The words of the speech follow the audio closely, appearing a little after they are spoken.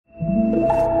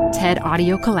TED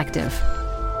Audio Collective.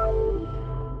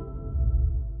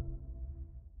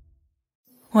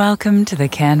 Welcome to the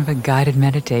Canva guided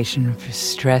meditation for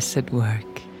stress at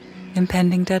work.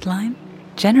 Impending deadline?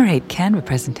 Generate Canva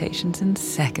presentations in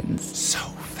seconds. So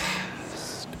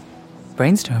fast.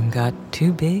 Brainstorm got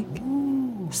too big?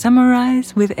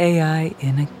 Summarize with AI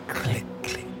in a click.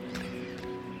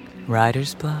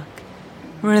 Writer's block?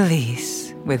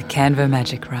 Release with Canva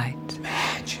Magic Write.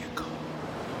 Magical.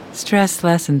 Stress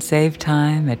less and save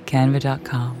time at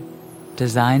canva.com.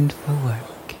 Designed for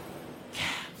work.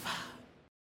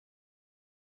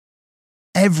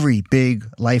 Every big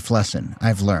life lesson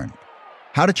I've learned.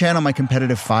 How to channel my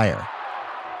competitive fire.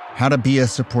 How to be a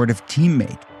supportive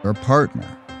teammate or partner.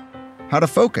 How to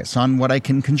focus on what I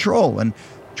can control and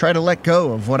try to let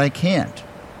go of what I can't.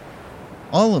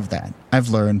 All of that I've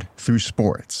learned through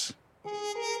sports.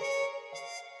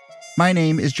 My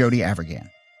name is Jody Avirgan,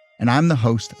 and I'm the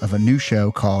host of a new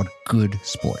show called Good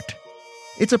Sport.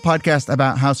 It's a podcast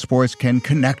about how sports can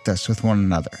connect us with one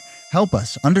another, help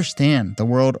us understand the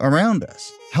world around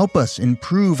us, help us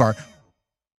improve our...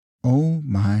 Oh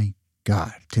my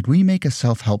God, did we make a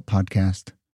self-help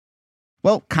podcast?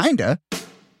 Well, kinda,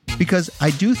 because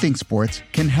I do think sports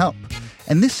can help.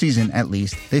 And this season, at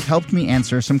least, they've helped me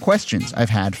answer some questions I've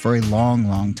had for a long,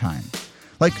 long time.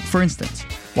 Like, for instance,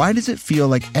 why does it feel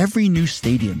like every new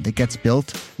stadium that gets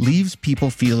built leaves people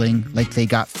feeling like they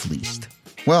got fleeced?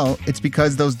 Well, it's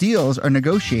because those deals are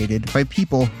negotiated by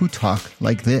people who talk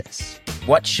like this.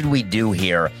 What should we do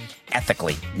here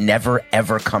ethically never,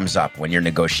 ever comes up when you're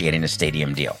negotiating a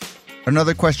stadium deal.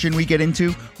 Another question we get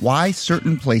into, why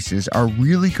certain places are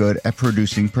really good at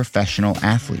producing professional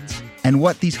athletes, and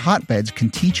what these hotbeds can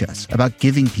teach us about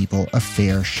giving people a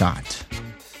fair shot.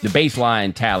 The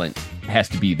baseline talent has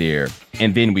to be there,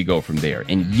 and then we go from there.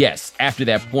 And yes, after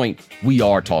that point, we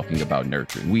are talking about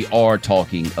nurturing. We are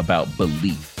talking about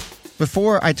belief.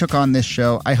 Before I took on this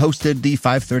show, I hosted the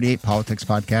 538 Politics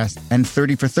podcast and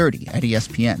 30 for 30 at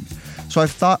ESPN. So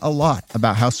I've thought a lot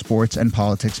about how sports and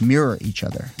politics mirror each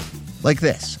other. Like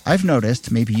this, I've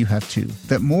noticed, maybe you have too,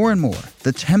 that more and more,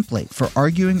 the template for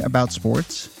arguing about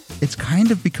sports, it's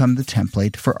kind of become the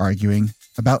template for arguing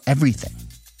about everything.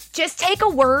 Just take a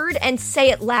word and say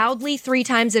it loudly 3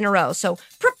 times in a row. So,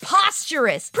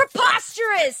 preposterous,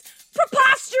 preposterous,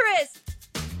 preposterous.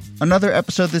 Another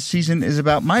episode this season is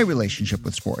about my relationship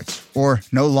with sports, or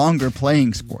no longer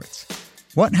playing sports.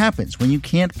 What happens when you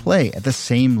can't play at the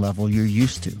same level you're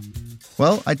used to?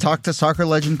 Well, I talked to soccer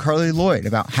legend Carly Lloyd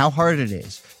about how hard it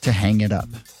is to hang it up.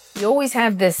 You always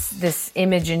have this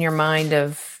image in your mind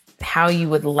of how you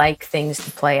would like things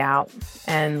to play out.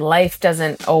 And life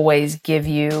doesn't always give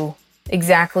you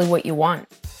exactly what you want.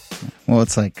 Well,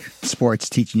 it's like sports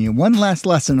teaching you one last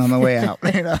lesson on the way out.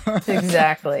 You know?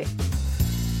 Exactly.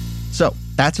 So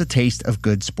that's a taste of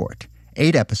Good Sport.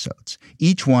 8 episodes,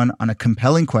 each one on a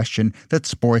compelling question that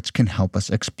sports can help us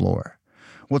explore.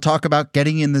 We'll talk about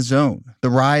getting in the zone, the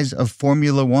rise of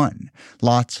Formula One,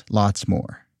 lots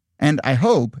more. And I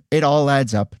hope it all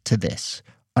adds up to this,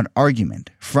 an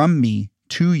argument from me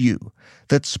to you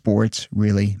that sports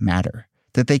really matter,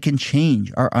 that they can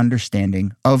change our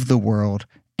understanding of the world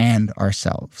and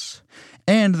ourselves,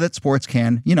 and that sports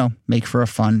can, make for a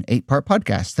fun 8-part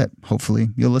podcast that hopefully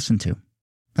you'll listen to.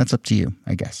 That's up to you,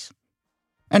 I guess.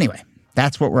 Anyway,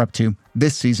 that's what we're up to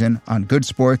this season on Good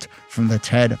Sport from the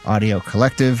TED Audio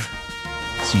Collective.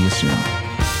 See you soon.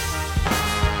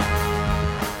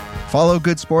 Follow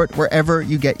Good Sport wherever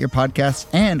you get your podcasts,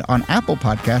 and on Apple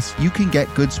Podcasts, you can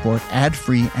get Good Sport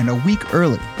ad-free and a week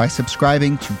early by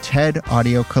subscribing to TED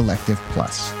Audio Collective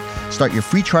Plus. Start your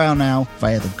free trial now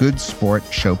via the Good Sport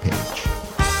show page.